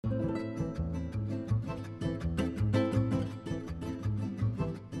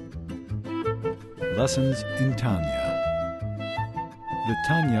Lessons in Tanya. The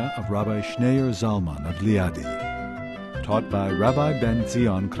Tanya of Rabbi Schneur Zalman of Liadi, taught by Rabbi Ben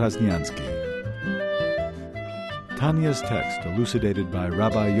Zion Krasniansky. Tanya's text elucidated by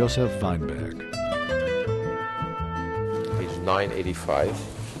Rabbi Yosef Weinberg. Page 985.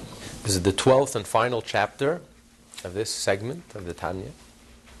 This is the 12th and final chapter of this segment of the Tanya.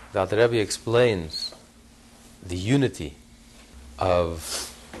 The Alter Rebbe explains the unity of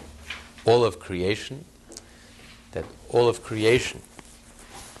all of creation, that all of creation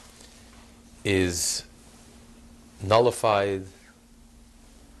is nullified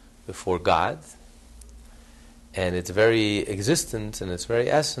before God, and its very existence and its very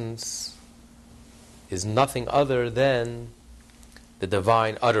essence is nothing other than the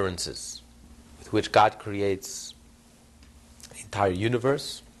divine utterances with which God creates the entire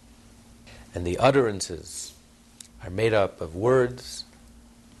universe. And the utterances are made up of words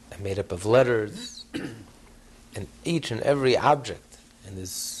and made up of letters, and each and every object in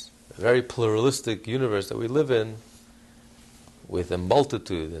this very pluralistic universe that we live in, with a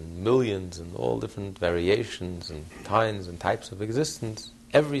multitude and millions and all different variations and kinds and types of existence,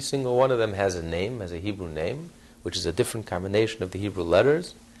 every single one of them has a name, has a Hebrew name, which is a different combination of the Hebrew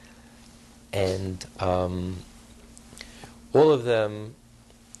letters, and all of them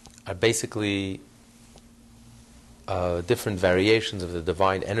are basically different variations of the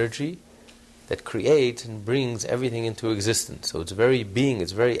divine energy that creates and brings everything into existence. So its very being,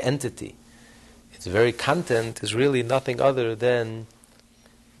 its very entity, its very content is really nothing other than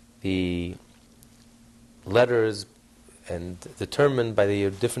the letters, and determined by the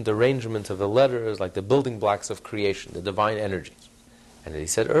different arrangements of the letters, like the building blocks of creation, the divine energies. And he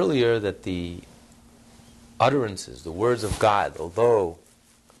said earlier that the utterances, the words of God, although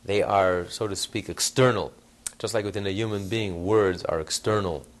they are, so to speak, external, just like within a human being, words are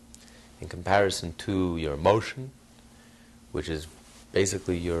external in comparison to your emotion, which is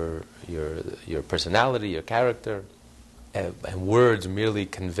basically your personality, your character, and words merely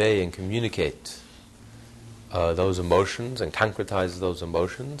convey and communicate those emotions and concretize those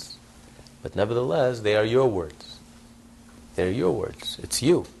emotions, but nevertheless they are your words. They're your words. It's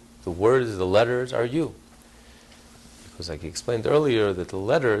you. The words, the letters are you. Because like he explained earlier, that the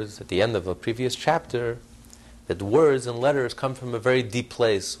letters at the end of a previous chapter, that words and letters come from a very deep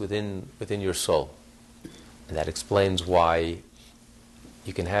place within your soul. And that explains why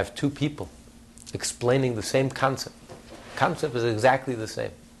you can have two people explaining the same concept. Concept is exactly the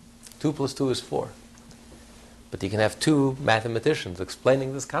same. 2 + 2 is 4. But you can have two mathematicians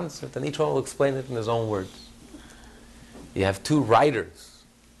explaining this concept, and each one will explain it in his own words. You have two writers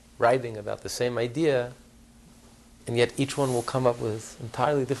writing about the same idea, and yet each one will come up with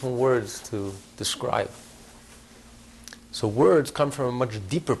entirely different words to describe. So words come from a much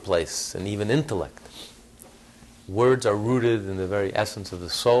deeper place than even intellect. Words are rooted in the very essence of the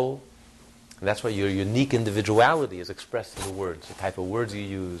soul, and that's why your unique individuality is expressed in the words, the type of words you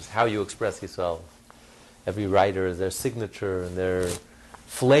use, how you express yourself. Every writer has their signature and their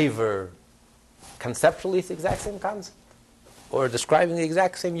flavor. Conceptually, it's the exact same concept, or describing the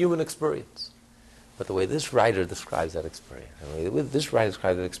exact same human experience. But the way this writer describes that experience, and the way this writer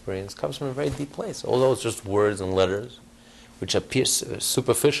describes that experience, comes from a very deep place. Although it's just words and letters, which appear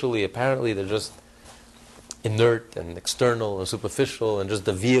superficially, apparently they're just inert and external and superficial and just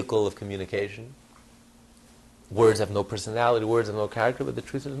the vehicle of communication. Words have no personality, words have no character, but the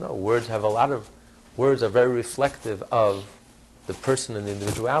truth is no. Words are very reflective of the person and the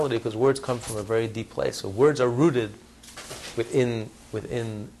individuality, because words come from a very deep place. So words are rooted within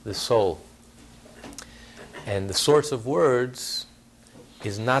the soul. And the source of words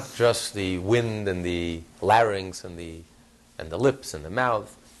is not just the wind and the larynx and the lips and the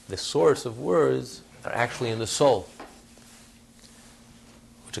mouth. The source of words are actually in the soul,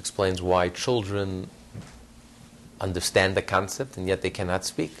 which explains why children understand the concept and yet they cannot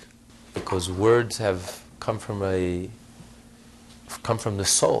speak, because words have come from the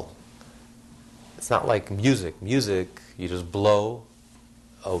soul. It's not like music. Music, you just blow,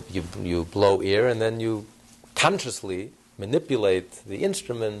 you blow air, and then you consciously manipulate the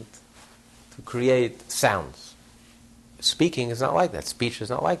instrument to create sounds. Speaking is not like that. Speech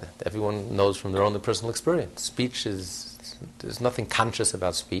is not like that. Everyone knows from their own personal experience. There's nothing conscious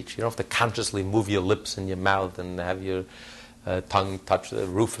about speech. You don't have to consciously move your lips and your mouth and have your tongue touch the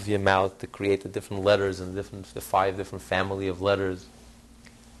roof of your mouth to create the different letters and the 5 different family of letters.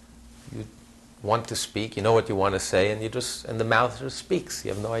 You want to speak, you know what you want to say, and the mouth just speaks.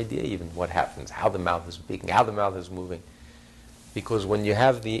 You have no idea even what happens, how the mouth is speaking, how the mouth is moving. Because when you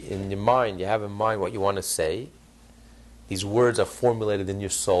have in your mind, you have in mind what you want to say, these words are formulated in your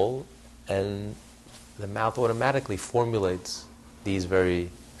soul, and the mouth automatically formulates these very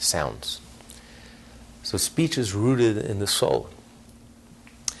sounds. So speech is rooted in the soul.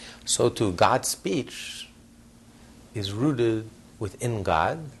 So too, God's speech is rooted within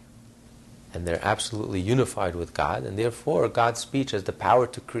God, and they're absolutely unified with God, and therefore God's speech has the power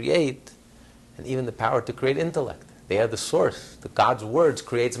to create, and even the power to create intellect. They are the source. God's words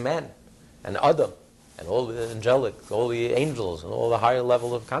creates man, and Adam, and all the angelic, all the angels, and all the higher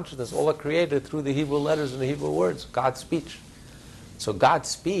level of consciousness, all are created through the Hebrew letters and the Hebrew words, God's speech. So God's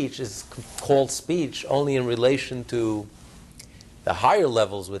speech is called speech only in relation to the higher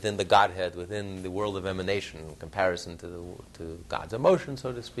levels within the Godhead, within the world of emanation, in comparison to God's emotion,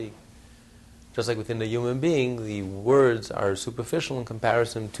 so to speak. Just like within the human being, the words are superficial in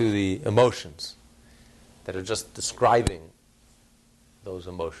comparison to the emotions that are just describing those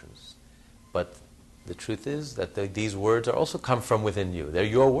emotions. But the truth is that these words are also come from within you. They're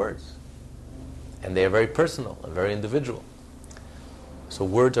your words. And they are very personal and very individual. So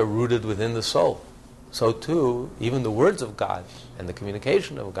words are rooted within the soul. So too, even the words of God and the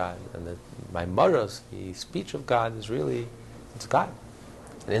communication of God and the Maimaras, the speech of God is really, it's God.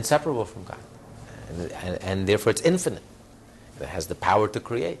 And inseparable from God. And therefore it's infinite. It has the power to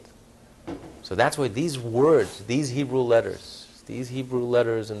create. So that's why these words, these Hebrew letters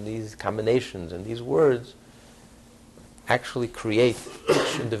and these combinations and these words actually create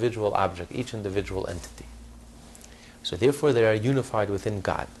each individual object, each individual entity. So therefore they are unified within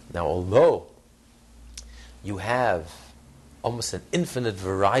God. Now although you have almost an infinite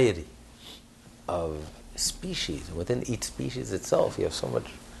variety of species, and within each species itself you have so much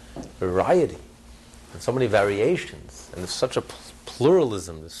variety and so many variations, and there's such a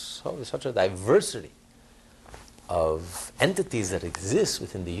pluralism, there's such a diversity of entities that exist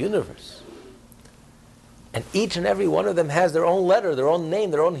within the universe. And each and every one of them has their own letter, their own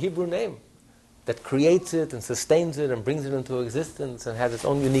name, their own Hebrew name that creates it and sustains it and brings it into existence and has its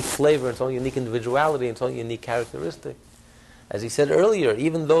own unique flavor, its own unique individuality, its own unique characteristic. As he said earlier,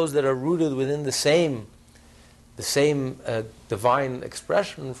 even those that are rooted within the same divine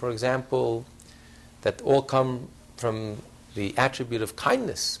expression, for example, that all come from the attribute of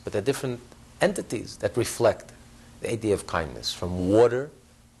kindness, but they're different entities that reflect the idea of kindness, from water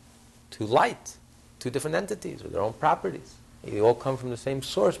to light, two different entities with their own properties. They all come from the same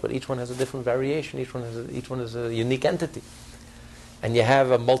source, but each one has a different variation, each one is a unique entity. And you have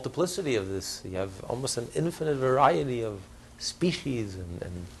a multiplicity of this. You have almost an infinite variety of species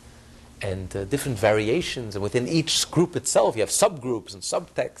and different variations, and within each group itself you have subgroups and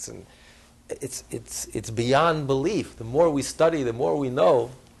subtexts, and it's beyond belief. The more we study, the more we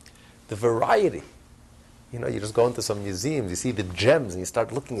know the variety. You know, you just go into some museums, you see the gems, and you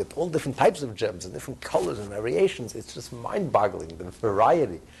start looking at all different types of gems and different colors and variations. It's just mind-boggling, the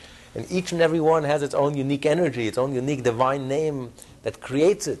variety. And each and every one has its own unique energy, its own unique divine name that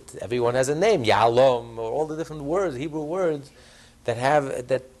creates it. Everyone has a name, Yalom, or all the different words, Hebrew words,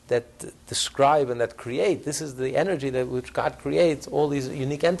 that describe and that create. This is the energy which God creates, all these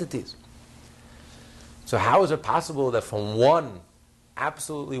unique entities. So how is it possible that from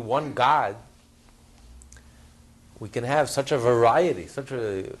absolutely one God, we can have such a variety, such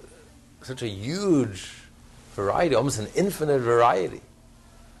a huge variety, almost an infinite variety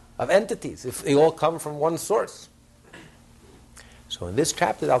of entities, if they all come from one source? So in this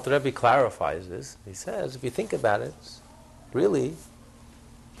chapter, the Alter Rebbe clarifies this. He says, if you think about it, really,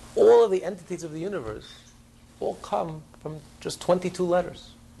 all of the entities of the universe all come from just 22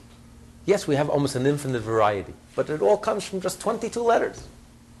 letters. Yes, we have almost an infinite variety, but it all comes from just 22 letters.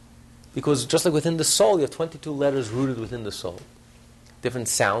 Because just like within the soul, you have 22 letters rooted within the soul. Different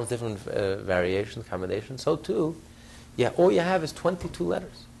sounds, different variations, combinations. So too, all you have is 22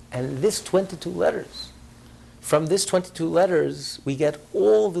 letters. And this 22 letters, from this 22 letters, we get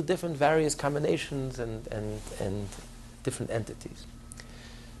all the different various combinations and different entities.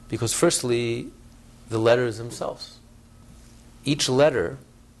 Because firstly, the letters themselves. Each letter,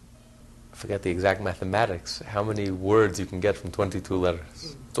 I forget the exact mathematics, how many words you can get from 22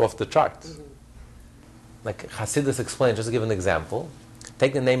 letters. It's off the charts. Like Hasidus explains, just to give an example,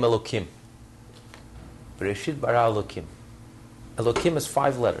 take the name Elokim. Bereshit bara Elokim. Elokim is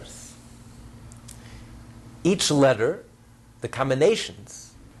 5 letters. Each letter, the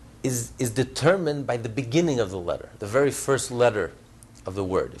combinations, is determined by the beginning of the letter, the very first letter of the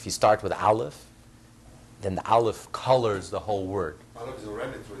word. If you start with Aleph, then the Aleph colors the whole word. Aleph is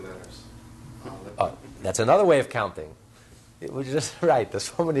already 3 letters. That's another way of counting. Which is just right. There's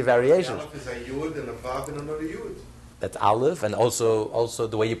so many variations. Aleph is a Yud and a Vav and another Yud. That's Aleph, and also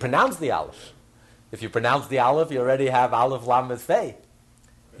the way you pronounce the Aleph. If you pronounce the Aleph, you already have Aleph, Lam, and Fei.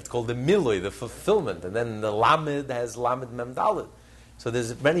 It's called the miloi, the fulfillment. And then the lamed has lamed mem daled. So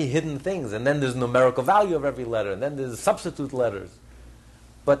there's many hidden things. And then there's numerical value of every letter. And then there's substitute letters.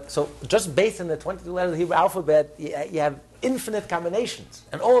 But so just based on the 22 letters of the Hebrew alphabet, you have infinite combinations.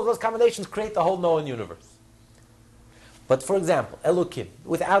 And all of those combinations create the whole known universe. But for example, Elokim,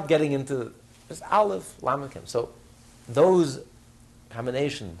 without getting into this Aleph, Lamed, Kim. So those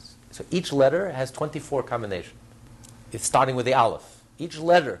combinations, so each letter has 24 combinations. It's starting with the Aleph. Each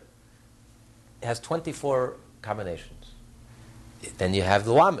letter has 24 combinations. Then you have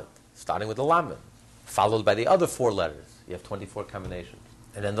the Lamed, starting with the Lamed, followed by the other 4 letters. You have 24 combinations.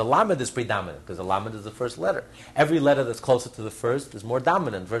 And then the Lamed is predominant, because the Lamed is the first letter. Every letter that's closer to the first is more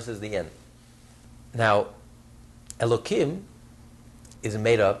dominant versus the end. Now, Elokim is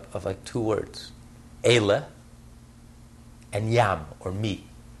made up of like 2 words. Ele and Yam, or me.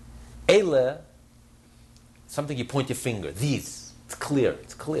 Ele, something you point your finger. These. It's clear.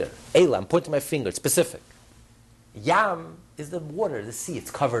 It's clear. Ele, I'm pointing my finger. It's specific. Yam is the water, the sea.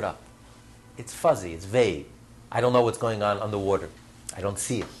 It's covered up. It's fuzzy. It's vague. I don't know what's going on the water. I don't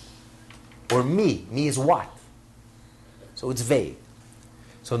see it. Or me. Me is what? So it's vague.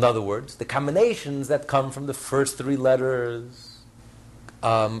 So in other words, the combinations that come from the first 3 letters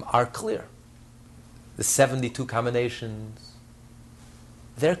are clear. The 72 combinations,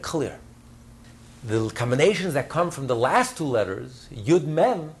 they're clear. The combinations that come from the last 2 letters, Yud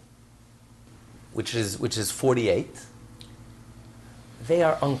Mem, which is 48, they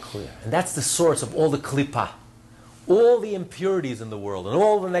are unclear. And that's the source of all the klipa. All the impurities in the world and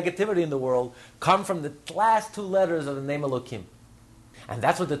all the negativity in the world come from the last 2 letters of the name Elokim. And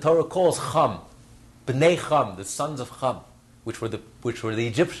that's what the Torah calls Cham, B'nai Cham, the sons of Cham, which were the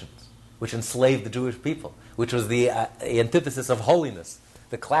Egyptians, which enslaved the Jewish people, which was the antithesis of holiness,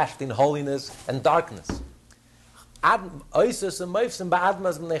 the clash between holiness and darkness. Cham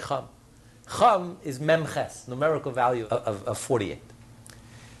is Memches, numerical value of 48.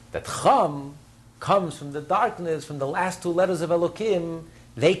 That Cham comes from the darkness, from the last 2 letters of Elokim.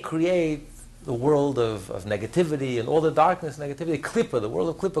 They create the world of negativity and all the darkness, negativity. Klippa, the world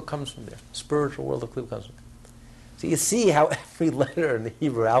of Klippa comes from there. Spiritual world of Klippa comes from there. So you see how every letter in the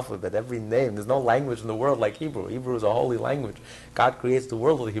Hebrew alphabet, every name, there's no language in the world like Hebrew. Hebrew is a holy language. God creates the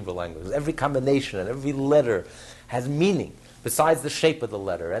world of the Hebrew language. Every combination and every letter has meaning, besides the shape of the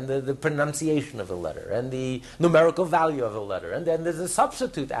letter and the pronunciation of the letter and the numerical value of the letter. And then there's a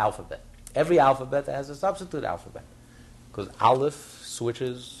substitute alphabet. Every alphabet has a substitute alphabet. Because Aleph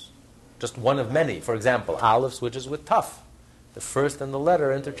switches, just one of many. For example, Aleph switches with Taf. The first and the letter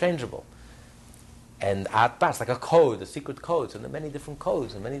are interchangeable. And Atbas, like a code, a secret code. So there are many different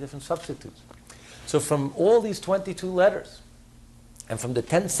codes and many different substitutes. So from all these 22 letters, and from the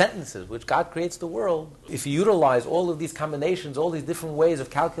 10 sentences which God creates the world, if you utilize all of these combinations, all these different ways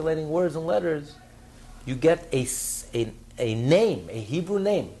of calculating words and letters, you get a name, a Hebrew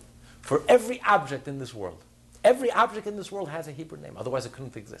name, for every object in this world. Every object in this world has a Hebrew name. Otherwise it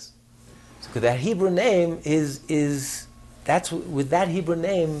couldn't exist. So that Hebrew name that's with that Hebrew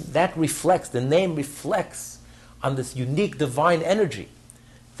name, the name reflects on this unique divine energy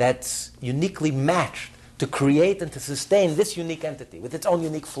that's uniquely matched to create and to sustain this unique entity with its own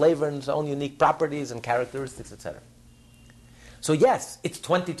unique flavor and its own unique properties and characteristics, etc. So yes, it's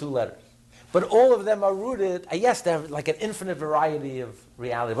 22 letters. But all of them are rooted, yes, they have like an infinite variety of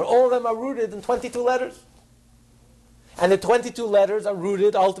reality, but all of them are rooted in 22 letters. And the 22 letters are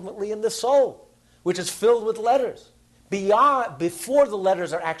rooted ultimately in the soul, which is filled with letters, before the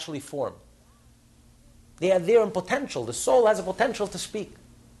letters are actually formed. They are there in potential. The soul has a potential to speak.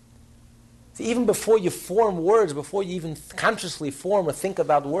 See, even before you form words, before you even consciously form or think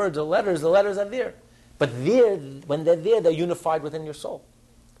about words or letters, the letters are there. But when they're there, they're unified within your soul.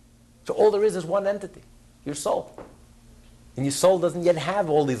 So all there is one entity, your soul. And your soul doesn't yet have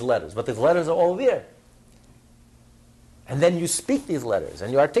all these letters, but these letters are all there. And then you speak these letters,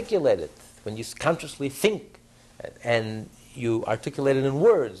 and you articulate it. When you consciously think, and you articulate it in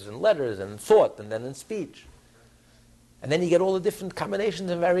words, and letters, and thought, and then in speech. And then you get all the different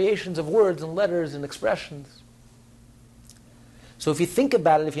combinations and variations of words and letters and expressions. So if you think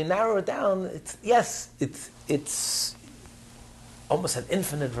about it, if you narrow it down, it's almost an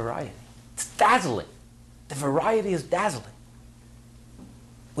infinite variety. It's dazzling. The variety is dazzling.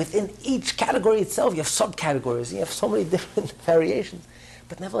 Within each category itself, you have subcategories. You have so many different variations.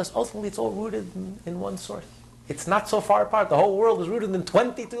 But nevertheless, ultimately, it's all rooted in one source. It's not so far apart. The whole world is rooted in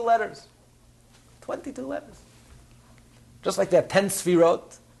 22 letters. 22 letters. Just like there are 10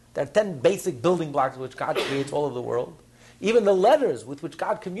 sfirot, there are 10 basic building blocks with which God creates all of the world. Even the letters with which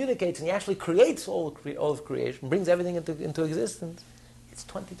God communicates, and He actually creates all of creation, brings everything into existence, It's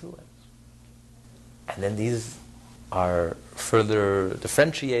 22 letters. And then these are further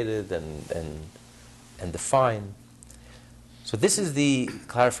differentiated and defined. So this is the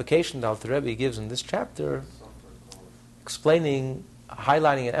clarification that Alter Rebbe gives in this chapter, explaining,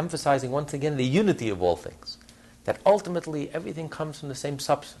 highlighting and emphasizing once again the unity of all things. That ultimately everything comes from the same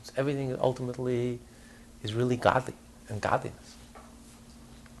substance. Everything ultimately is really godly and godliness.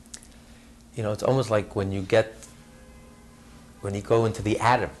 You know, it's almost like when you go into the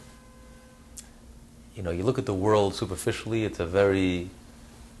atom. You know, you look at the world superficially, it's a very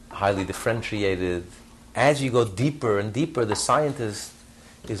highly differentiated. As you go deeper and deeper, the scientist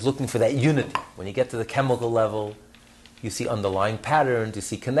is looking for that unity. When you get to the chemical level, you see underlying patterns, you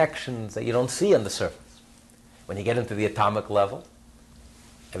see connections that you don't see on the surface. When you get into the atomic level,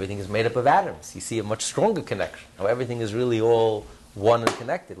 everything is made up of atoms. You see a much stronger connection. How everything is really all one and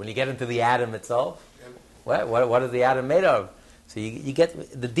connected. When you get into the atom itself, what is the atom made of? So you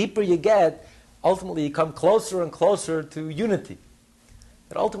get, the deeper you get, ultimately you come closer and closer to unity.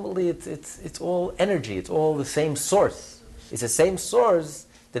 But ultimately it's all energy, it's all the same source. It's the same source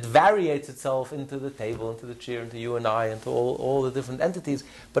that variates itself into the table, into the chair, into you and I, into all the different entities.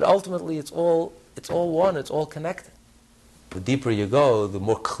 But ultimately it's all one, it's all connected. The deeper you go, the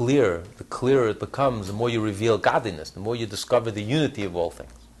more clearer it becomes, the more you reveal godliness, the more you discover the unity of all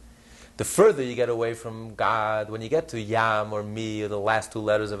things. The further you get away from God, when you get to Yam or Mi, or the last two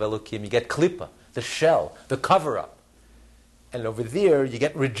letters of Elokim, you get Klippa, the shell, the cover-up. And over there, you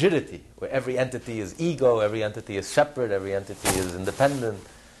get rigidity, where every entity is ego, every entity is separate, every entity is independent,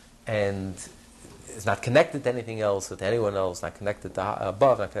 and is not connected to anything else, or to anyone else, not connected to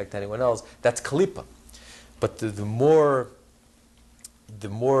above, not connected to anyone else. That's Klippa. But the more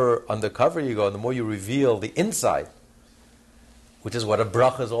undercover you go, the more you reveal the inside, which is what a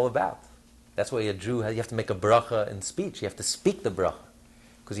bracha is all about. That's why a Jew, you have to make a bracha in speech. You have to speak the bracha.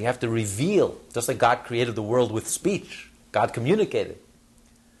 Because you have to reveal, just like God created the world with speech. God communicated.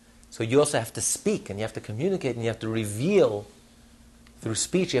 So you also have to speak, and you have to communicate, and you have to reveal, through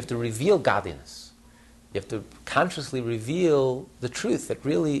speech, you have to reveal godliness. You have to consciously reveal the truth, that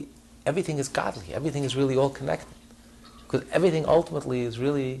really everything is godly. Everything is really all connected. Because everything ultimately is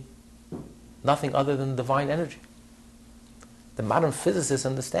really nothing other than divine energy. The modern physicists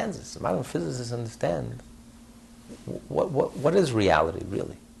understand this. The modern physicists understand what is reality,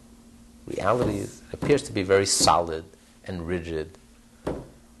 really. Reality appears to be very solid and rigid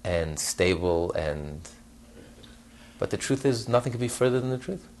and stable, but the truth is nothing could be further than the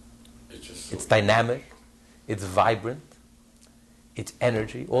truth. It's dynamic, it's vibrant, it's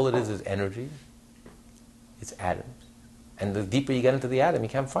energy. All it is energy. It's atoms. And the deeper you get into the atom, you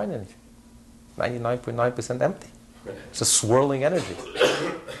can't find energy. 99.9% empty. It's a swirling energy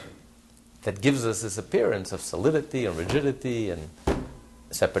that gives us this appearance of solidity and rigidity and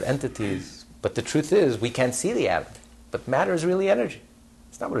separate entities. But the truth is, we can't see the atom. But matter is really energy.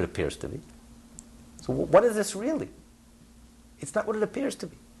 It's not what it appears to be. So what is this really? It's not what it appears to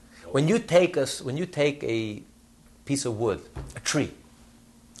be. When you take a piece of wood, a tree,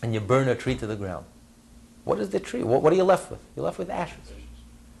 and you burn a tree to the ground, what is the tree? What are you left with? You're left with ashes.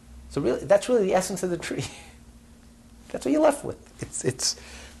 So really, that's really the essence of the tree. That's what you're left with.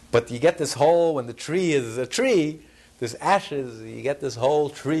 But you get this whole, when the tree is a tree, there's ashes, you get this whole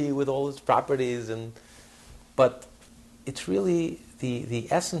tree with all its properties, but it's really, the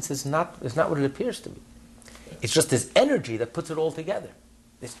essence is not what it appears to be. It's just this energy that puts it all together.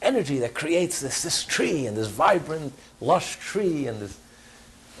 This energy that creates this tree, and this vibrant, lush tree, and this.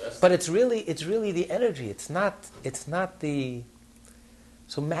 But it's really the energy. It's not the.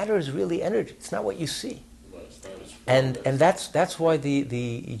 So matter is really energy. It's not what you see. And that's why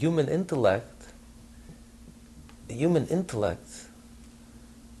the human intellect,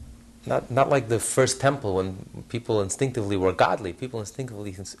 not like the first temple when people instinctively were godly. People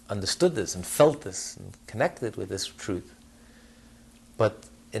instinctively understood this and felt this and connected with this truth. But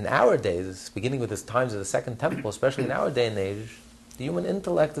in our days, beginning with the times of the second temple, especially in our day and age, the human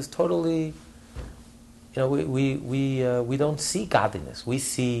intellect is totally, we don't see godliness. We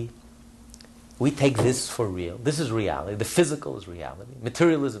take this for real. This is reality. The physical is reality.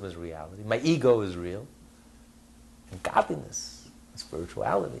 Materialism is reality. My ego is real. And godliness, and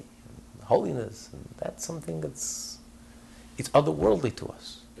spirituality, and holiness, and that's something it's otherworldly to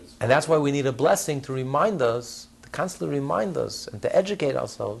us. And that's why we need a blessing to remind us, to constantly remind us, and to educate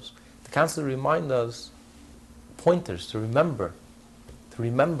ourselves, to constantly remind us, pointers, to remember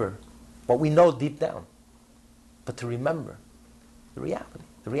what we know deep down, but to remember the reality.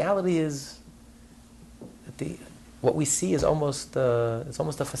 The reality is what we see is almost a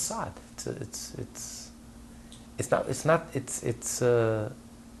facade. It's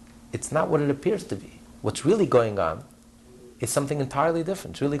not what it appears to be. What's really going on is something entirely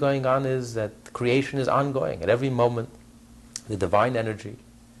different. What's really going on is that creation is ongoing. At every moment, the divine energy,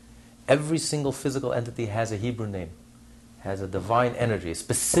 every single physical entity has a Hebrew name, has a divine energy, a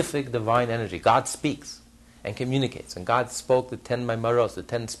specific divine energy. God speaks and communicates. And God spoke the 10 Maimaros, the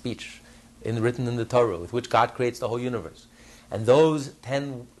 10 speech written in the Torah, with which God creates the whole universe. And those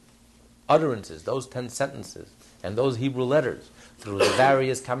 10 utterances, those 10 sentences, and those Hebrew letters, through the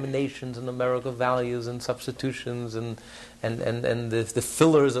various combinations and numerical values and substitutions and the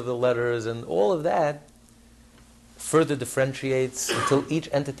fillers of the letters and all of that, further differentiates until each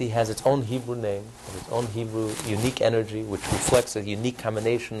entity has its own Hebrew name, its own Hebrew unique energy, which reflects a unique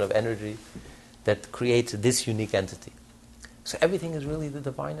combination of energy that creates this unique entity. So everything is really the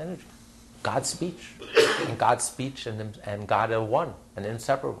divine energy. God's speech. And God's speech and God are one and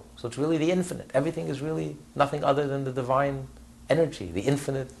inseparable. So it's really the infinite. Everything is really nothing other than the divine energy, the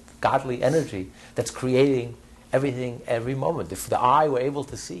infinite godly energy that's creating everything every moment. If the eye were able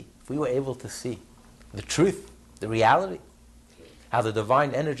to see, if we were able to see the truth, the reality, how the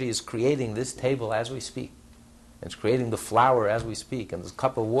divine energy is creating this table as we speak, it's creating the flower as we speak, and this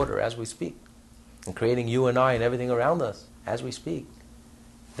cup of water as we speak, and creating you and I and everything around us as we speak,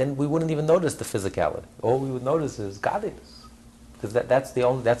 then we wouldn't even notice the physicality. All we would notice is godliness, because that's the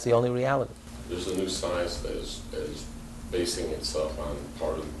only reality. There's a new science that is basing itself on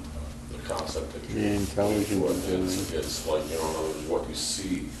part of the concept that you're intelligence. It's like, in other words, what you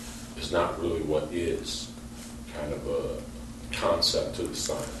see is not really what is, kind of a concept to the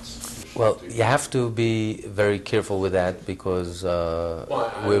science. Well, you have to be very careful with that, because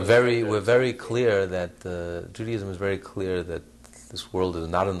we're very clear that Judaism is very clear that this world is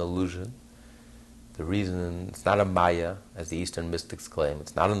not an illusion. The reason it's not a Maya, as the Eastern mystics claim,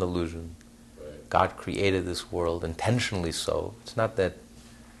 it's not an illusion. Right. God created this world intentionally so. It's not that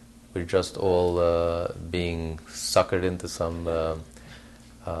we're just all being suckered into some...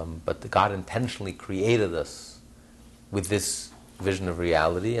 but God intentionally created us with this vision of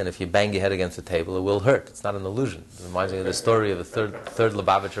reality, and if you bang your head against the table, it will hurt. It's not an illusion. It reminds me of the story of a third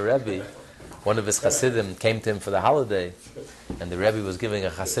Lubavitcher Rebbe. One of his Hasidim came to him for the holiday, and the Rebbe was giving a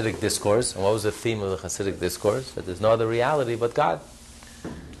Hasidic discourse. And what was the theme of the Hasidic discourse? That there's no other reality but God.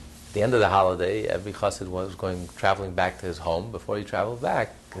 At the end of the holiday, every Hasid was traveling back to his home. Before he traveled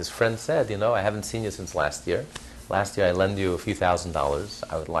back, his friend said, I haven't seen you since last year. Last year I lent you a few $1,000s.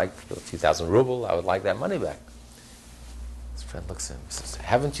 I would like a few thousand ruble. I would like that money back. His friend looks at him and says,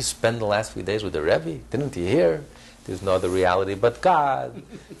 haven't you spent the last few days with the Rebbe? Didn't you hear? There's no other reality but God.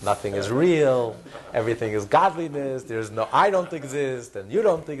 Nothing is real. Everything is godliness. There's no I don't exist, and you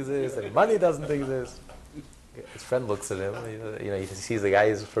don't exist, and money doesn't exist. His friend looks at him. He sees the guy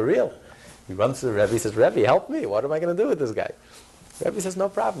is for real. He runs to the Rebbe. He says, Rebbe, help me. What am I going to do with this guy? The Rebbe says, no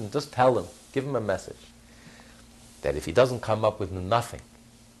problem. Just tell him. Give him a message. That if he doesn't come up with nothing,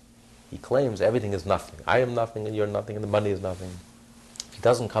 he claims everything is nothing. I am nothing, and you're nothing, and the money is nothing. If he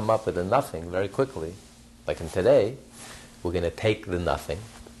doesn't come up with a nothing very quickly, like in today, we're going to take the nothing,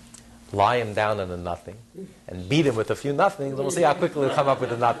 lie him down on the nothing, and beat him with a few nothings, and we'll see how quickly he'll come up with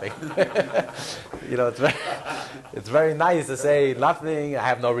the nothing. It's very nice to say nothing, I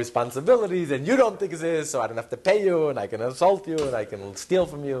have no responsibilities, and you don't exist, so I don't have to pay you, and I can insult you, and I can steal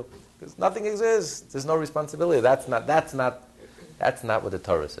from you. Because nothing exists. There's no responsibility. That's not what the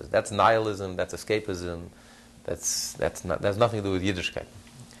Torah says. That's nihilism, that's escapism, that's nothing to do with Yiddishkeit.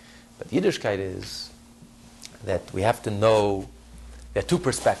 But Yiddishkeit is that we have to know there are two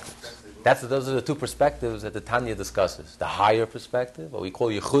perspectives. Those are the two perspectives that the Tanya discusses. The higher perspective, what we call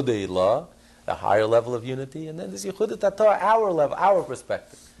Yichudei Ilah, the higher level of unity, and then there's Yichudei Torah, our level, our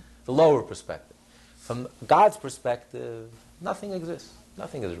perspective, the lower perspective. From God's perspective, nothing exists.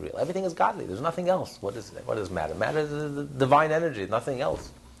 Nothing is real. Everything is godly. There's nothing else. What does matter? Matter is the divine energy, nothing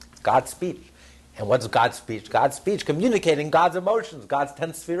else. It's God's speech. And what's God's speech? God's speech communicating God's emotions, God's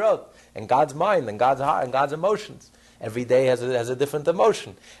 10 sfirot, and God's mind, and God's heart, and God's emotions. Every day has a different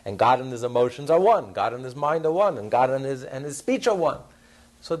emotion. And God and his emotions are one. God and his mind are one. And God and his speech are one.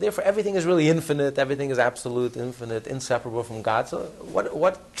 So therefore everything is really infinite. Everything is absolute, infinite, inseparable from God. So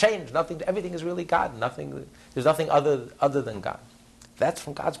what changed? Nothing. Everything is really God. There's nothing other than God. That's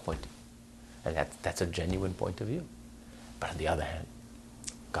from God's point of view. And that's a genuine point of view. But on the other hand,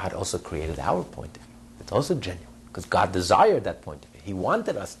 God also created our point of view. It's also genuine, because God desired that point of view. He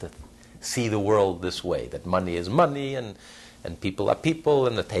wanted us to see the world this way, that money is money, and people are people,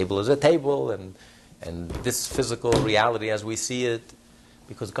 and the table is a table, and this physical reality as we see it,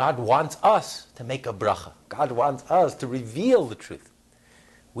 because God wants us to make a bracha. God wants us to reveal the truth.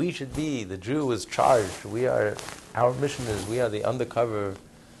 We should be, the Jew is charged. Our mission is, we are the undercover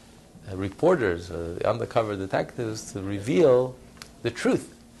reporters, the undercover detectives, to reveal the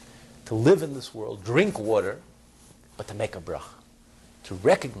truth, to live in this world, drink water, but to make a bracha, to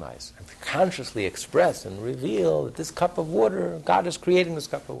recognize and to consciously express and reveal that this cup of water, God is creating this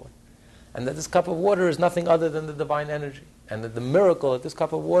cup of water, and that this cup of water is nothing other than the divine energy, and that the miracle that this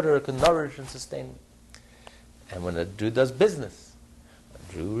cup of water can nourish and sustain me. And when a Jew does business,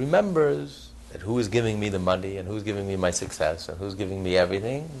 a Jew remembers that who is giving me the money, and who's giving me my success, and who's giving me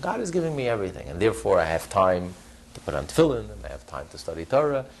everything. God is giving me everything, and therefore I have time to put on tefillin, and I have time to study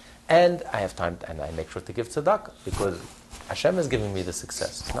Torah, and I have time, and I make sure to give tzedakah, because Hashem is giving me the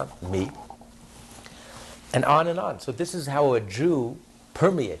success. It's not me. And on and on. So this is how a Jew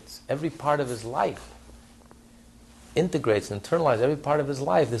permeates every part of his life, integrates, internalizes every part of his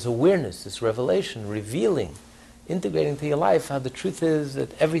life, this awareness, this revelation, revealing, integrating to your life how the truth is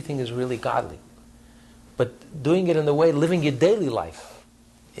that everything is really godly. But doing it in the way, living your daily life,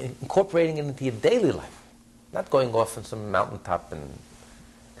 incorporating it into your daily life, not going off on some mountaintop and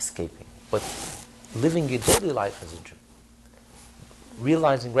escaping, but living your daily life as a Jew.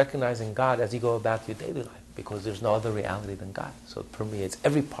 Realizing, recognizing God as you go about your daily life, because there's no other reality than God. So it permeates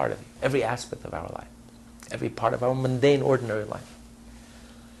every part of you, every aspect of our life, every part of our mundane, ordinary life.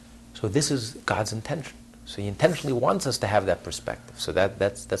 So this is God's intention. So He intentionally wants us to have that perspective. So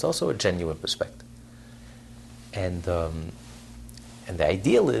that's also a genuine perspective. And the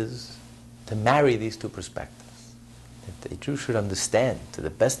ideal is to marry these two perspectives. That the Jew should understand, to the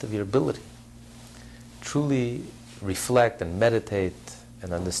best of your ability, truly reflect and meditate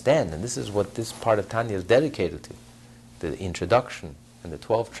and understand. And this is what this part of Tanya is dedicated to. The introduction and the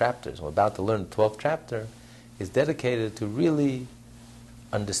 12 chapters. We're about to learn the 12th chapter is dedicated to really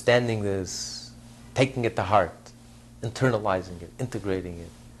understanding this, taking it to heart, internalizing it, integrating it.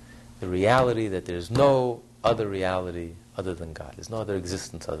 The reality that there's no other reality other than God. There's no other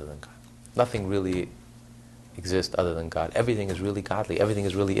existence other than God. Nothing really exists other than God. Everything is really godly. Everything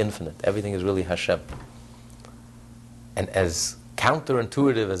is really infinite. Everything is really Hashem. And as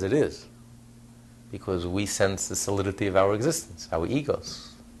counterintuitive as it is, because we sense the solidity of our existence, our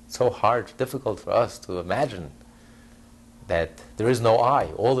egos, it's so hard, difficult for us to imagine that there is no I.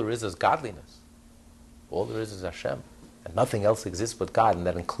 All there is godliness. All there is Hashem. And nothing else exists but God, and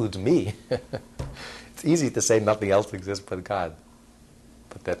that includes me. It's easy to say nothing else exists but God.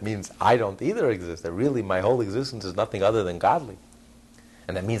 But that means I don't either exist. That really my whole existence is nothing other than godly.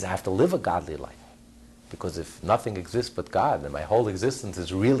 And that means I have to live a godly life. Because if nothing exists but God, and my whole existence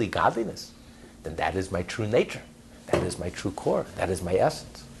is really godliness, then that is my true nature. That is my true core. That is my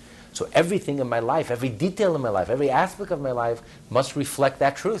essence. So everything in my life, every detail in my life, every aspect of my life must reflect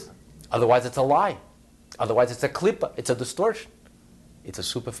that truth. Otherwise it's a lie. Otherwise it's a klippa. It's a distortion. It's a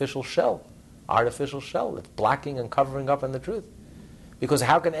superficial shell, artificial shell that's blocking and covering up on the truth. Because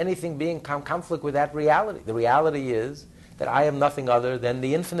how can anything be in conflict with that reality? The reality is that I am nothing other than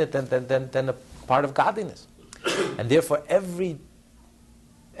the infinite, than a part of godliness. And therefore every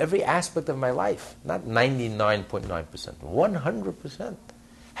aspect of my life, not 99.9%, 100%,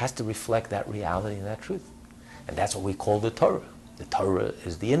 has to reflect that reality and that truth. And that's what we call the Torah. The Torah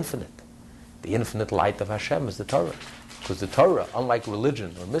is the infinite. The infinite light of Hashem is the Torah. Because the Torah, unlike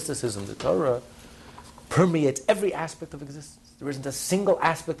religion or mysticism, the Torah permeates every aspect of existence. There isn't a single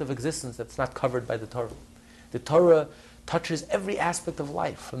aspect of existence that's not covered by the Torah. The Torah touches every aspect of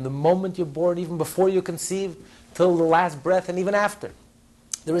life, from the moment you're born, even before you're conceived, till the last breath, and even after.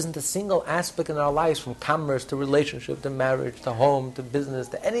 There isn't a single aspect in our lives, from commerce to relationship to marriage to home to business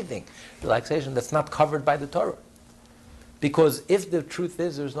to anything, relaxation, that's not covered by the Torah. Because if the truth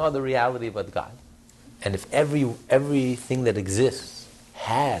is there's no other reality but God, and if everything that exists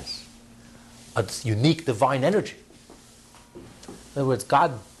has a unique divine energy, in other words,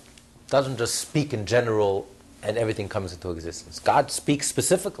 God doesn't just speak in general and everything comes into existence. God speaks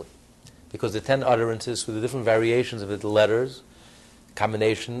specifically, because the 10 utterances, through the different variations of the letters,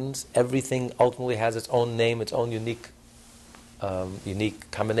 combinations, everything ultimately has its own name, its own unique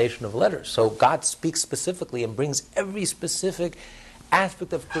combination of letters. So God speaks specifically and brings every specific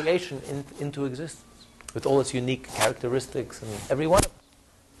aspect of creation into existence, with all its unique characteristics, and every one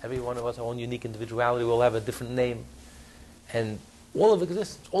of us, our own unique individuality, will have a different name. And all of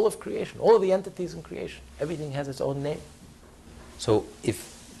existence, all of creation, all of the entities in creation, everything has its own name. So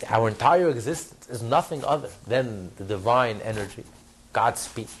if our entire existence is nothing other than the divine energy, God's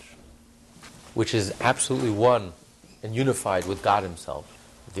speech, which is absolutely one and unified with God Himself,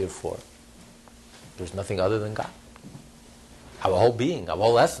 therefore, there's nothing other than God. Our whole being, our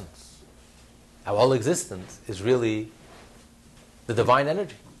whole essence, our whole existence is really the divine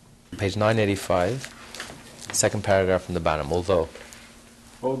energy. Page 985, second paragraph from the bottom.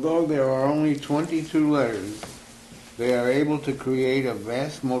 Although there are only 22 letters, they are able to create a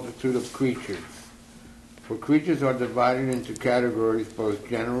vast multitude of creatures. For creatures are divided into categories both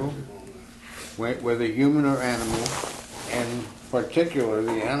general, whether human or animal, and particular,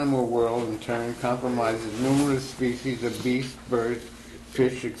 the animal world in turn comprises numerous species of beasts, birds,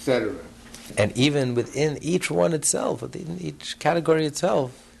 fish, etc. And even within each one itself, within each category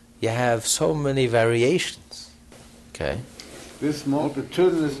itself, you have so many variations. Okay? This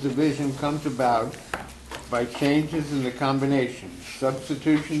multitudinous division comes about by changes in the combinations,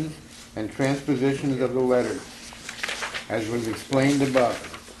 substitutions, and transpositions of the letters, as was explained above.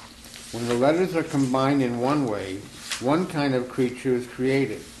 When the letters are combined in one way, one kind of creature is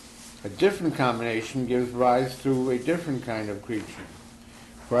created. A different combination gives rise to a different kind of creature.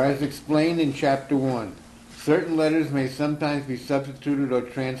 For as explained in Chapter 1, certain letters may sometimes be substituted or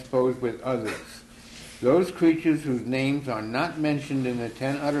transposed with others. Those creatures whose names are not mentioned in the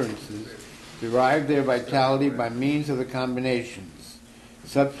 10 utterances derive their vitality by means of the combinations,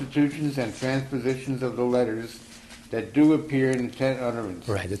 substitutions, and transpositions of the letters that do appear in the 10 utterances.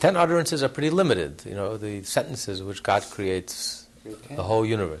 Right. The 10 utterances are pretty limited. The sentences which God creates the whole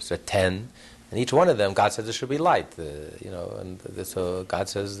universe. There are 10. And each one of them, God says there should be light. So God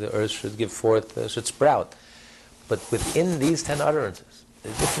says the earth should give forth, should sprout. But within these 10 utterances,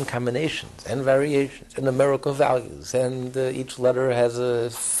 there are different combinations and variations and numerical values. And each letter has a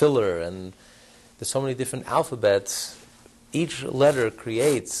filler. And there's so many different alphabets. Each letter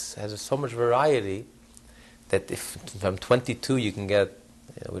has so much variety that if from 22 you can get,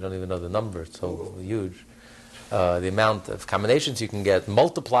 we don't even know the number, it's so huge. The amount of combinations you can get,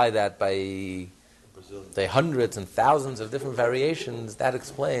 multiply that by the hundreds and thousands of different variations, that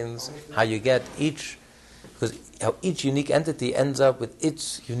explains how you get how each unique entity ends up with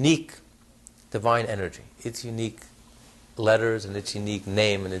its unique divine energy, its unique letters and its unique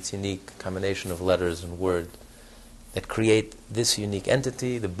name and its unique combination of letters and words that create this unique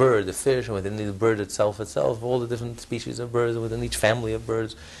entity, the bird, the fish, and within the bird itself, all the different species of birds, within each family of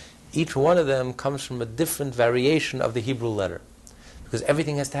birds. Each one of them comes from a different variation of the Hebrew letter. Because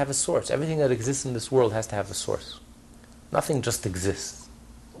everything has to have a source. Everything that exists in this world has to have a source. Nothing just exists.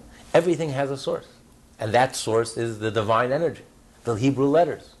 Everything has a source. And that source is the divine energy, the Hebrew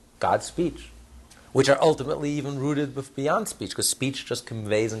letters, God's speech, which are ultimately even rooted beyond speech, because speech just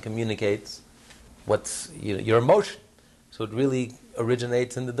conveys and communicates what's your emotion. So it really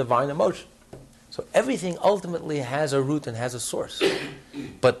originates in the divine emotion. So everything ultimately has a root and has a source.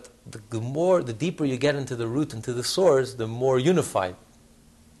 But the deeper you get into the root, into the source, the more unified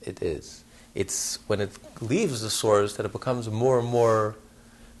it is. It's when it leaves the source that it becomes more and more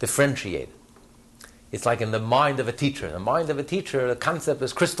differentiated. It's like in the mind of a teacher. In the mind of a teacher, the concept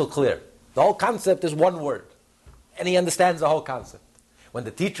is crystal clear. The whole concept is one word. And he understands the whole concept. When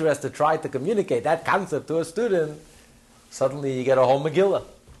the teacher has to try to communicate that concept to a student, suddenly you get a whole Megillah.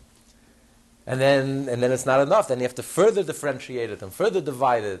 And then it's not enough. Then you have to further differentiate it and further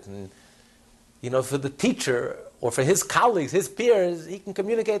divide it. And, for the teacher or for his colleagues, his peers, he can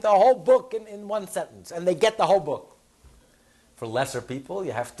communicate the whole book in one sentence. And they get the whole book. For lesser people,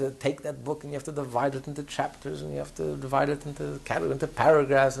 you have to take that book and you have to divide it into chapters and you have to divide it into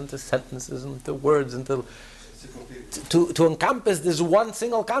paragraphs, into sentences, into words, to encompass this one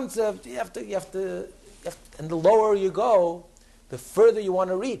single concept. You have to, and the lower you go, the further you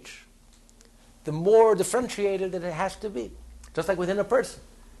want to reach, the more differentiated it has to be. Just like within a person.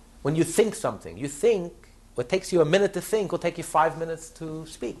 When you think something, what takes you a minute to think will take you 5 minutes to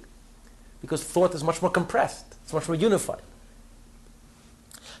speak. Because thought is much more compressed. It's much more unified.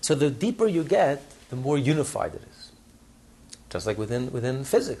 So the deeper you get, the more unified it is. Just like within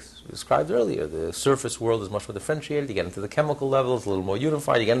physics, we described earlier, the surface world is much more differentiated. You get into the chemical level, it's a little more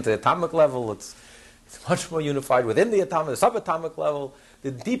unified. You get into the atomic level, it's much more unified. Within the atomic, the subatomic level,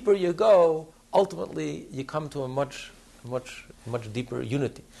 the deeper you go, ultimately you come to a much deeper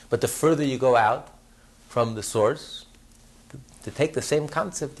unity. But the further you go out from the source, to take the same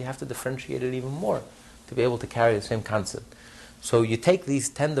concept, you have to differentiate it even more to be able to carry the same concept. So you take these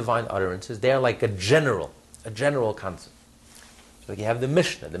 10 divine utterances, they are like a general concept. So you have the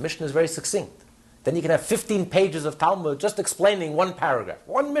Mishnah. The Mishnah is very succinct. Then you can have 15 pages of Talmud just explaining one paragraph.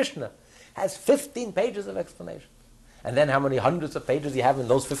 One Mishnah has 15 pages of explanation. And then how many hundreds of pages you have in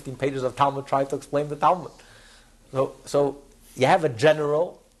those 15 pages of Talmud trying to explain the Talmud. So you have a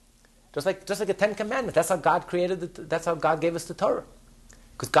general, just like the 10 Commandments. That's how God that's how God gave us the Torah.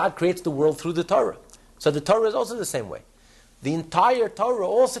 Because God creates the world through the Torah. So the Torah is also the same way. The entire Torah,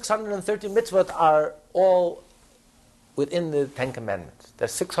 all 630 mitzvot are all within the Ten Commandments.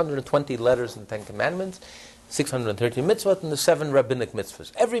 There's 620 letters in the Ten Commandments, 630 mitzvot, and the 7 rabbinic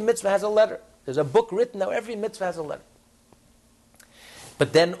mitzvahs. Every mitzvah has a letter. There's a book written now. Every mitzvah has a letter.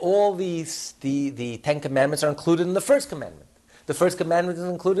 But then all these, the Ten Commandments are included in the first commandment. The first commandment is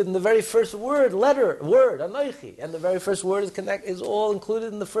included in the very first word, Anoichi. And the very first word is all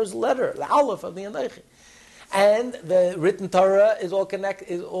included in the first letter, the Aleph of the Anoichi. And the written Torah is all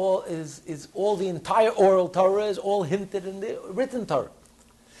the entire oral Torah is all hinted in the written Torah.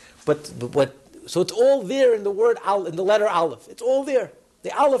 So it's all there in the word in the letter Aleph. It's all there.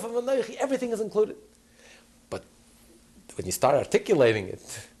 The Aleph of Anoichi, everything is included. But when you start articulating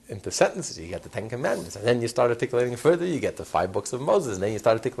it into sentences, you get the Ten Commandments, and then you start articulating further, you get the 5 books of Moses, and then you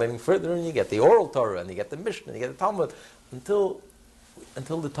start articulating further, and you get the oral Torah, and you get the Mishnah, and you get the Talmud, until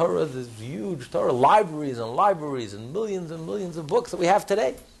the Torah, this huge Torah, libraries and millions of books that we have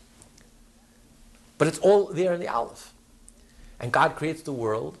today. But it's all there in the Aleph. And God creates the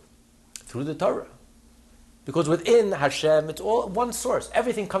world through the Torah. Because within Hashem, it's all one source.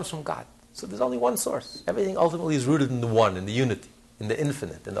 Everything comes from God. So there's only one source. Everything ultimately is rooted in the one, in the unity, in the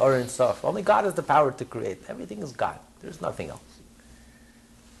infinite, in the Or Ein Sof. Only God has the power to create. Everything is God. There's nothing else.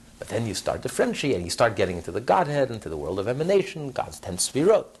 But then you start differentiating. You start getting into the Godhead, into the world of emanation, God's 10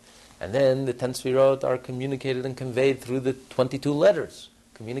 Sfirot. And then the 10 Sfirot are communicated and conveyed through the 22 letters,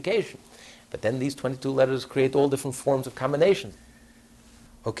 communication. But then these 22 letters create all different forms of combinations.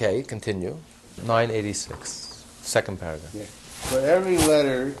 Okay, continue. 986, second paragraph. Yes. For every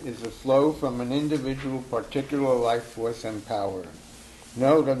letter is a flow from an individual particular life force and power.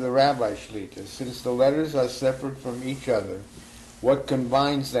 Note of the Rabbi Shlita, since the letters are separate from each other, what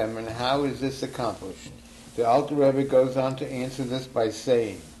combines them and how is this accomplished? The Alter Rebbe goes on to answer this by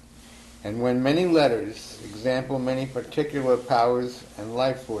saying, and when many letters, example many particular powers and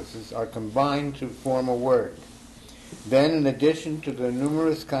life forces, are combined to form a word, then in addition to the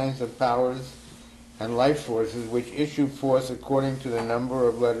numerous kinds of powers and life forces which issue forth according to the number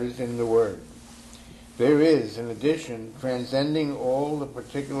of letters in the word, there is, in addition, transcending all the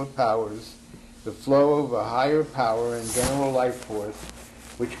particular powers, the flow of a higher power and general life force,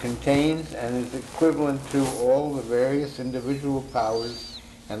 which contains and is equivalent to all the various individual powers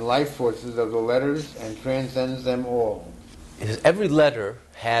and life forces of the letters and transcends them all. Every letter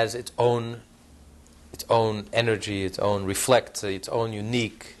has its own energy, its own reflects, its own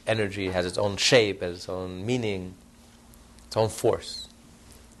unique energy, has its own shape, has its own meaning, its own force.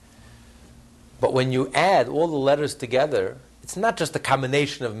 But when you add all the letters together, it's not just a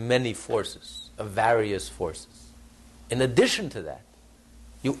combination of many forces, of various forces. In addition to that,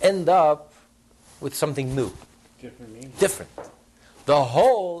 you end up with something new. Different meaning. Different. The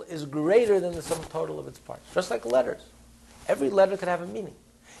whole is greater than the sum total of its parts. Just like letters. Every letter could have a meaning.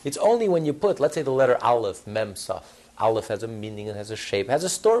 It's only when you put, let's say the letter Aleph, Mem, Saf. Aleph has a meaning, it has a shape, has a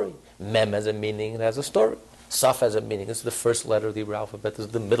story. Mem has a meaning, it has a story. Saf has a meaning. This is the first letter of the Hebrew alphabet. This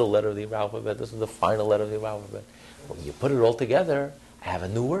is the middle letter of the Hebrew alphabet. This is the final letter of the Hebrew alphabet. When you put it all together, I have a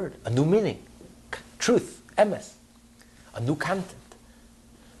new word, a new meaning. Truth, emes, a new content.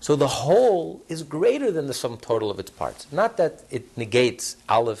 So the whole is greater than the sum total of its parts. Not that it negates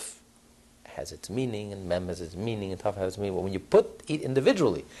Aleph has its meaning, and Mem has its meaning, and Taf has its meaning. But when you put it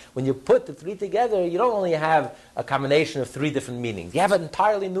individually, when you put the three together, you don't only have a combination of 3 different meanings. You have an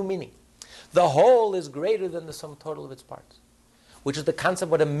entirely new meaning. The whole is greater than the sum total of its parts, which is the concept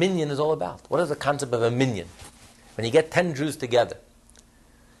what a minyan is all about. What is the concept of a minyan? When you get 10 Jews together,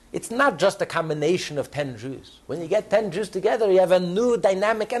 it's not just a combination of 10 Jews. When you get 10 Jews together, you have a new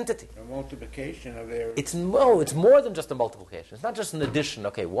dynamic entity. A multiplication of their... It's more than just a multiplication. It's not just an addition.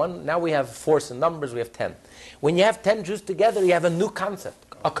 Okay, now we have force in numbers, we have 10. When you have 10 Jews together, you have a new concept,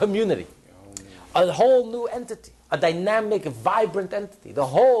 a community, a whole new entity, a dynamic, vibrant entity. The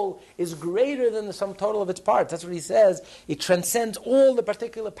whole is greater than the sum total of its parts. That's what he says. It transcends all the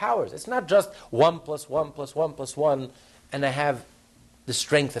particular powers. It's not just 1 plus 1 plus 1 plus 1, and I have the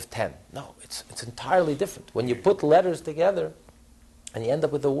strength of 10. No, it's entirely different. When you put letters together and you end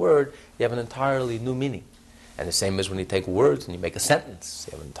up with a word, you have an entirely new meaning. And the same as when you take words and you make a sentence,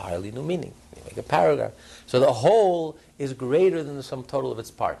 you have an entirely new meaning. You make a paragraph. So the whole is greater than the sum total of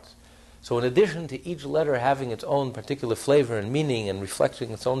its parts. So in addition to each letter having its own particular flavor and meaning and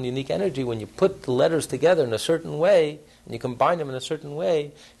reflecting its own unique energy, when you put the letters together in a certain way and you combine them in a certain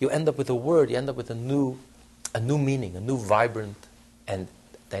way, you end up with a word, you end up with a new meaning, a new vibrant and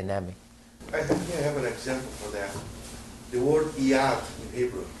dynamic. I think I have an example for that. The word yad in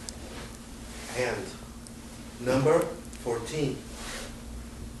Hebrew, hand. Number 14.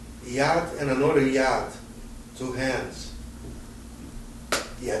 Yad and another yad, 2 hands.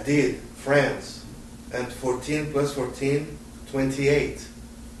 Yadid, friends. And 14 plus 14, 28.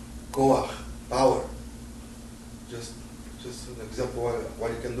 Koach, power. Just an example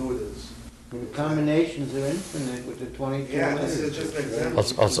what you can do with this. The combinations are infinite with the 22 Yeah, letters. this is just an example.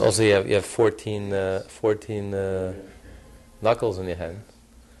 Also you have 14 knuckles in your hand,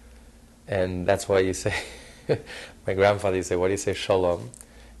 and that's why you say. My grandfather used to say, "What do you say, shalom?"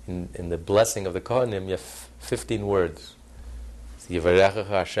 In the blessing of the Kohanim, you have 15 words. Yivarecha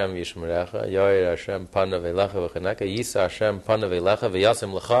Hashem yishmerecha, Yoir Hashem panav elecha v'cheneka, Yisa Hashem panav elecha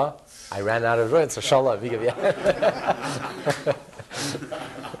v'yasim lecha. I ran out of words, so shalom.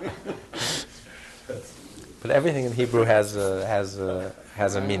 But everything in Hebrew has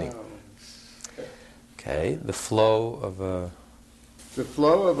a meaning. Okay, the flow of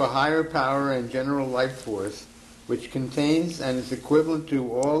a higher power and general life force, which contains and is equivalent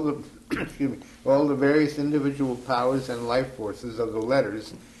to all the all the various individual powers and life forces of the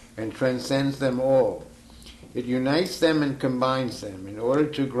letters, and transcends them all. It unites them and combines them in order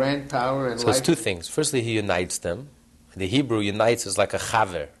to grant power and life. So it's two things. Firstly, he unites them. The Hebrew unites is like a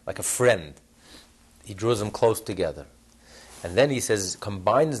chaver, like a friend. He draws them close together. And then he says,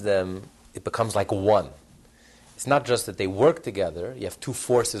 combines them, it becomes like one. It's not just that they work together, you have two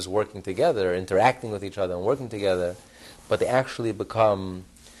forces working together, interacting with each other and working together, but they actually become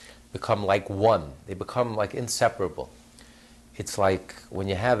like one. They become like inseparable. It's like when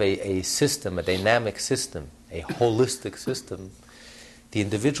you have a system, a dynamic system, a holistic system, the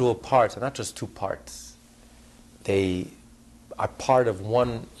individual parts are not just two parts. They are part of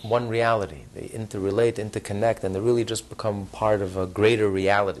one reality. They interrelate, interconnect, and they really just become part of a greater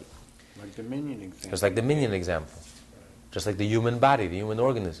reality. Like the minion example. Just like the minion example. Just like the human body, the human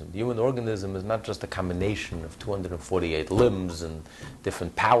organism. The human organism is not just a combination of 248 limbs and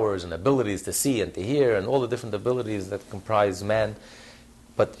different powers and abilities to see and to hear and all the different abilities that comprise man,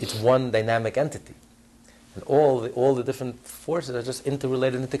 but it's one dynamic entity. And all the different forces are just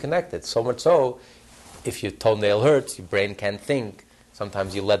interrelated, interconnected. So much so, if your toenail hurts, your brain can't think.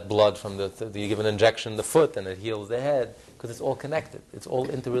 Sometimes you let blood from you give an injection in the foot and it heals the head, because it's all connected. It's all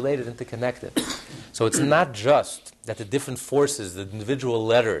interrelated, interconnected. So it's not just that the different forces, the individual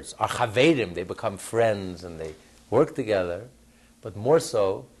letters, are chaverim, they become friends and they work together, but more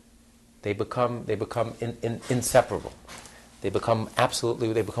so, they become inseparable. They become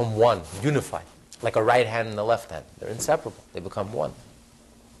one, unified, like a right hand and a left hand. They're inseparable. They become one.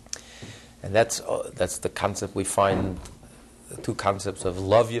 And that's the concept we find, the two concepts of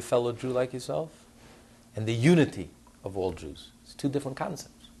love your fellow Jew like yourself and the unity of all Jews. It's two different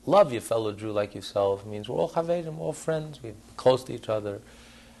concepts. Love your fellow Jew like yourself means we're all chaverim, we're all friends, we're close to each other.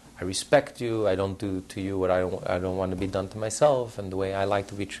 I respect you, I don't do to you what I don't want to be done to myself, and the way I like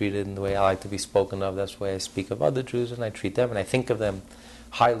to be treated and the way I like to be spoken of, that's the way I speak of other Jews, and I treat them and I think of them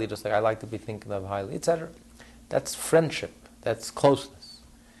highly just like I like to be thinking of highly, etc. That's friendship, that's closeness.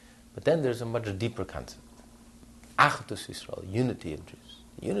 But then there's a much deeper concept. Achdus Yisrael, unity of Jews.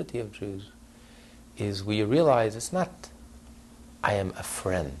 The unity of Jews is where you realize it's not I am a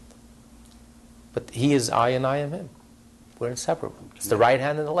friend, but he is I and I am him. We're inseparable. It's the right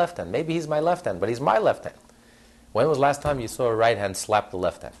hand and the left hand. Maybe he's my left hand, but he's my left hand. When was the last time you saw a right hand slap the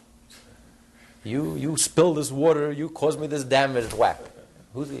left hand? You spilled this water, you caused me this damage, whack.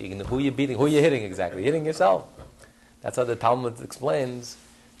 Who are you beating? Who are you hitting exactly? You're hitting yourself. That's how the Talmud explains.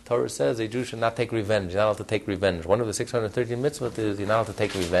 Torah says a Jew should not take revenge. You're not allowed to take revenge. One of the 613 mitzvot is you're not allowed to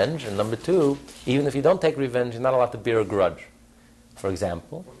take revenge. And number two, even if you don't take revenge, you're not allowed to bear a grudge. For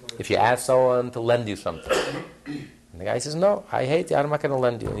example, if you ask someone to lend you something, and the guy says, no, I hate you, I'm not going to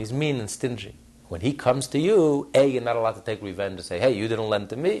lend you. And he's mean and stingy. When he comes to you, A, you're not allowed to take revenge and say, hey, you didn't lend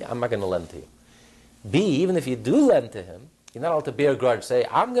to me, I'm not going to lend to you. B, even if you do lend to him, you're not allowed to bear a grudge. Say,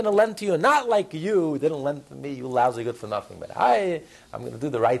 I'm going to lend to you, not like you didn't lend to me, you lousy good for nothing. But I'm going to do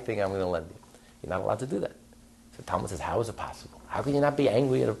the right thing, I'm going to lend you. You're not allowed to do that. So Talmud says, how is it possible? How can you not be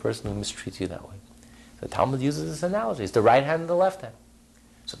angry at a person who mistreats you that way? So Talmud uses this analogy. It's the right hand and the left hand.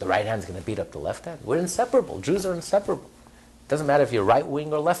 So the right hand is going to beat up the left hand. We're inseparable. Jews are inseparable. It doesn't matter if you're right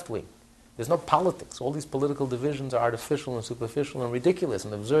wing or left wing. There's no politics. All these political divisions are artificial and superficial and ridiculous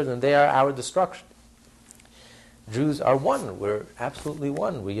and absurd, and they are our destruction. Jews are one. We're absolutely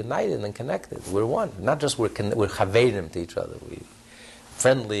one. We're united and connected. We're one. Not just we're chaverim to each other. We're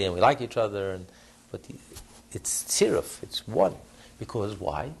friendly and we like each other, but it's tziruf. It's one. Because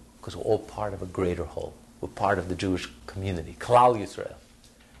why? Because we're all part of a greater whole. We're part of the Jewish community, Klal Yisrael.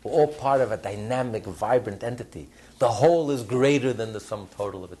 We're all part of a dynamic, vibrant entity. The whole is greater than the sum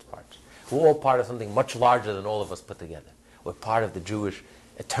total of its parts. We're all part of something much larger than all of us put together. We're part of the Jewish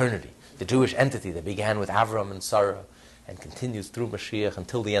eternity, the Jewish entity that began with Avram and Sarah, and continues through Mashiach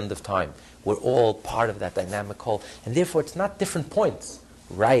until the end of time. We're all part of that dynamic whole. And therefore, it's not different points.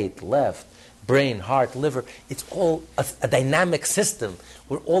 Right, left, brain, heart, liver. It's all a dynamic system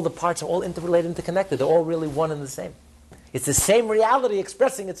where all the parts are all interrelated, interconnected. They're all really one and the same. It's the same reality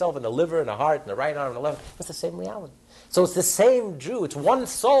expressing itself in the liver, and the heart, and the right arm, and the left. It's the same reality. So it's the same Jew. It's one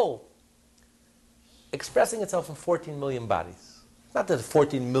soul expressing itself in 14 million bodies. It's not that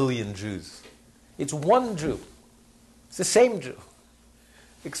 14 million Jews. It's one Jew. It's the same Jew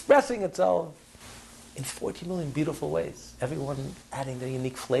expressing itself in 40 million beautiful ways. Everyone adding their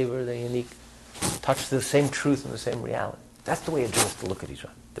unique flavor, their unique touch to the same truth and the same reality. That's the way a Jew has to look at each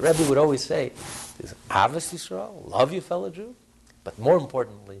other. The Rebbe would always say, there's Avos Yisrael, love your fellow Jew, but more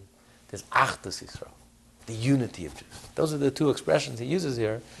importantly, there's Achdus Yisrael, the unity of Jews. Those are the two expressions he uses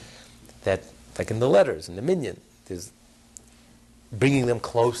here that, like in the letters, in the minyan, there's bringing them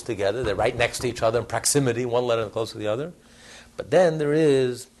close together. They're right next to each other in proximity, one letter close to the other. But then there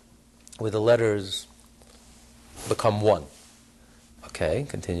is, where the letters become one. Okay,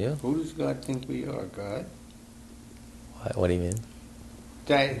 continue. Who does God think we are, God? What do you mean?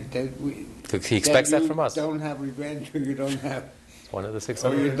 That we, He expects that from us. Don't have revenge, or you don't have... It's one of the Or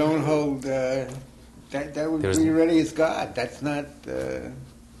 600. you don't hold... that would There's- be already as God. That's not...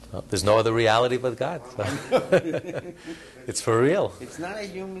 Well, there's no other reality but God. So. It's for real. It's not a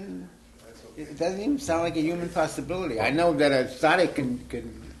human... It doesn't even sound like a human possibility. I know that a tzaddik can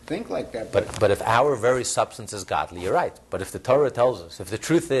think like that. But if our very substance is godly, you're right. But if the Torah tells us, if the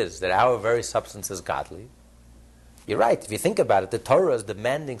truth is that our very substance is godly, you're right. If you think about it, the Torah is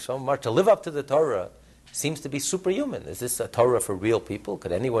demanding so much. To live up to the Torah seems to be superhuman. Is this a Torah for real people?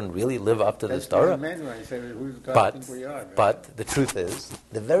 Could anyone really live up to this Torah? But the truth is,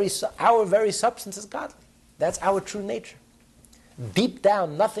 our very substance is godly. That's our true nature. Deep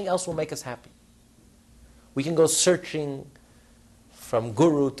down, nothing else will make us happy. We can go searching from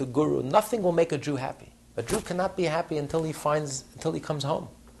guru to guru. Nothing will make a Jew happy. A Jew cannot be happy until he comes home.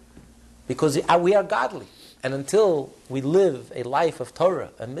 Because we are godly. And until we live a life of Torah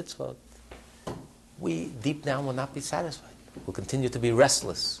and mitzvot, we deep down will not be satisfied. We'll continue to be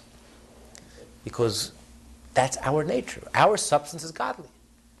restless. Because that's our nature. Our substance is godly.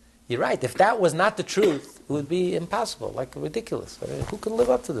 You're right. If that was not the truth, it would be impossible, like ridiculous. I mean, who can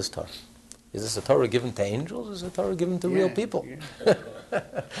live up to this Torah? Is this a Torah given to angels? Is this a Torah given to real people? Yeah.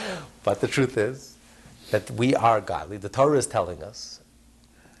 But the truth is that we are godly. The Torah is telling us.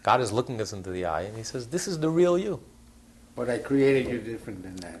 God is looking us into the eye, and He says, "This is the real you." But I created you different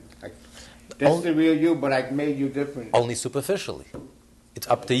than that. That's the real you, but I made you different. Only superficially. It's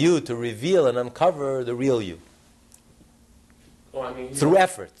up to you to reveal and uncover the real you. Well, I mean, through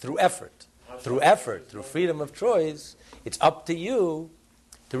effort, through freedom of choice, it's up to you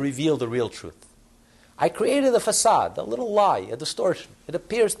to reveal the real truth. I created a facade, a little lie, a distortion. It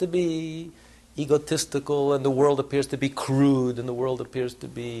appears to be egotistical, and the world appears to be crude, and the world appears to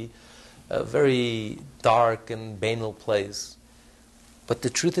be a very dark and banal place. But the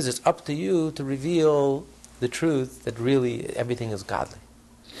truth is, it's up to you to reveal the truth that really everything is godly.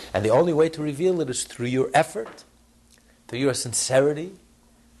 And the only way to reveal it is through your effort, through your sincerity,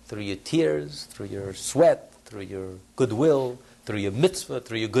 through your tears, through your sweat, through your goodwill, through your mitzvah,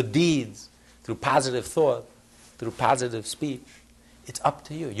 through your good deeds, through positive thought, through positive speech. It's up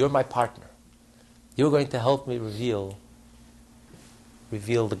to you. You're my partner. You're going to help me reveal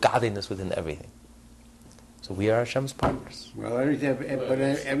the godliness within everything. So we are Hashem's partners. Well,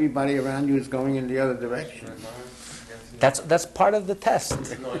 everybody around you is going in the other direction. That's part of the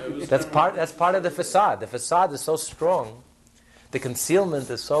test. That's part of the facade. The facade is so strong, the concealment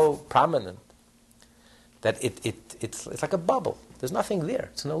is so prominent that it's like a bubble. There's nothing there.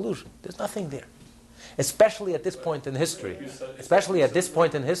 It's an illusion. There's nothing there. Especially at this point in history.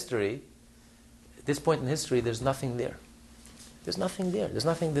 There's nothing there. There's nothing there.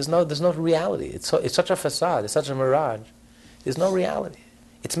 There's no reality. It's such a facade. It's such a mirage. There's no reality.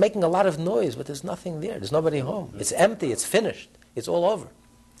 It's making a lot of noise, but there's nothing there. There's nobody home. It's empty. It's finished. It's all over.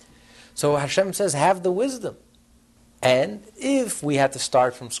 So Hashem says, have the wisdom. And if we had to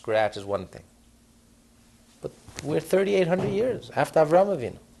start from scratch is one thing. But we're 3,800 years after Avraham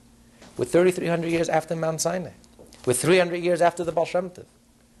Avinu. We're 3,300 years after Mount Sinai. We're 300 years after the Baal Shem Tov.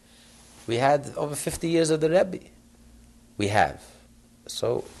 We had over 50 years of the Rebbe. We have.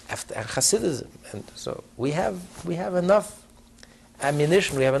 So after Hasidism. And so we have enough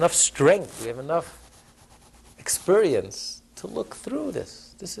ammunition, we have enough strength, we have enough experience to look through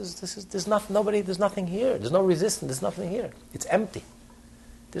this. There's nothing here. There's no resistance, there's nothing here. It's empty.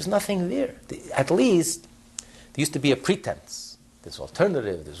 There's nothing there. At least, there used to be a pretense. There's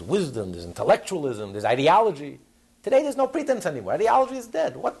alternative, there's wisdom, there's intellectualism, there's ideology. Today there's no pretense anymore. Ideology is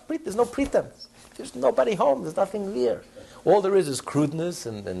dead. There's no pretense. There's nobody home. There's nothing there. All there is crudeness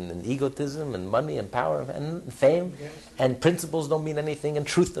and egotism and money and power and fame. And principles don't mean anything, and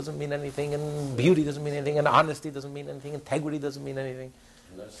truth doesn't mean anything, and beauty doesn't mean anything, and honesty doesn't mean anything, integrity doesn't mean anything.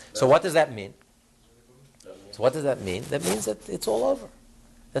 So what does that mean? That means that it's all over.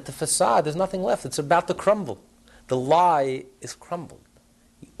 That the facade, there's nothing left. It's about to crumble. The lie is crumbled.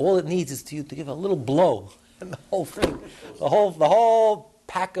 All it needs is you to give a little blow, and the whole thing, the whole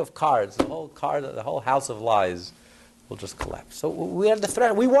pack of cards, the whole house of lies will just collapse. So we had the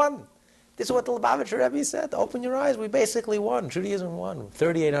threat. We won. This is what the Lubavitcher Rebbe said. Open your eyes. We basically won. Judaism won.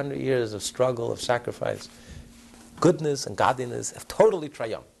 3,800 years of struggle, of sacrifice. Goodness and godliness have totally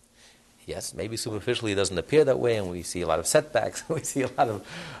triumphed. Yes, maybe superficially it doesn't appear that way, and we see a lot of setbacks, we see a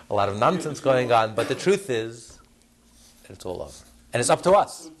lot of nonsense going on, but the truth is that it's all over. And it's up to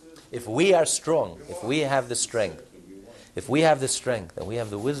us. If we are strong, if we have the strength, and we have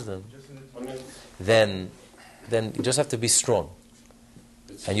the wisdom, then you just have to be strong.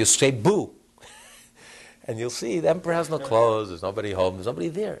 And you say boo. And you'll see the emperor has no clothes, there's nobody home, there's nobody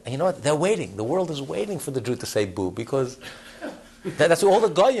there. And you know what? They're waiting. The world is waiting for the Jew to say boo, because that's all the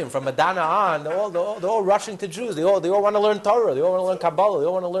goyim from Madonna on. They're all rushing to Jews. They all want to learn Torah. They all want to learn Kabbalah. They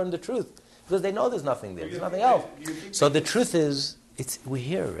all want to learn the truth, because they know there's nothing there. There's nothing else. So the truth is, we're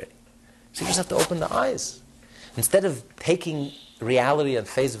here already. So you just have to open the eyes. Instead of taking reality at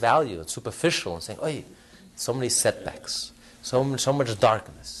face value and superficial and saying, "Oh, so many setbacks, so much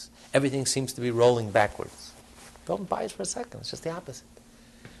darkness. Everything seems to be rolling backwards." Don't buy it for a second. It's just the opposite.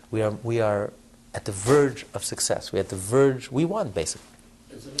 We are at the verge of success. We're at the verge. We won, basically.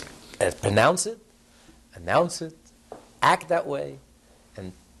 Pronounce it, announce it, act that way,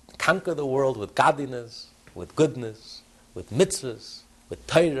 and conquer the world with godliness, with goodness, with mitzvahs, with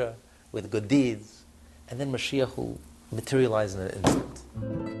Torah, with good deeds, and then Mashiach will materialize in an instant.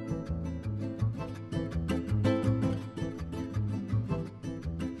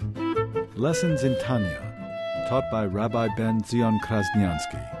 Lessons in Tanya, taught by Rabbi Ben Zion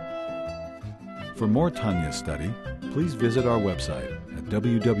Krasniansky. For more Tanya study, please visit our website at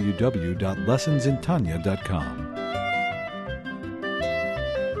www.lessonsintanya.com.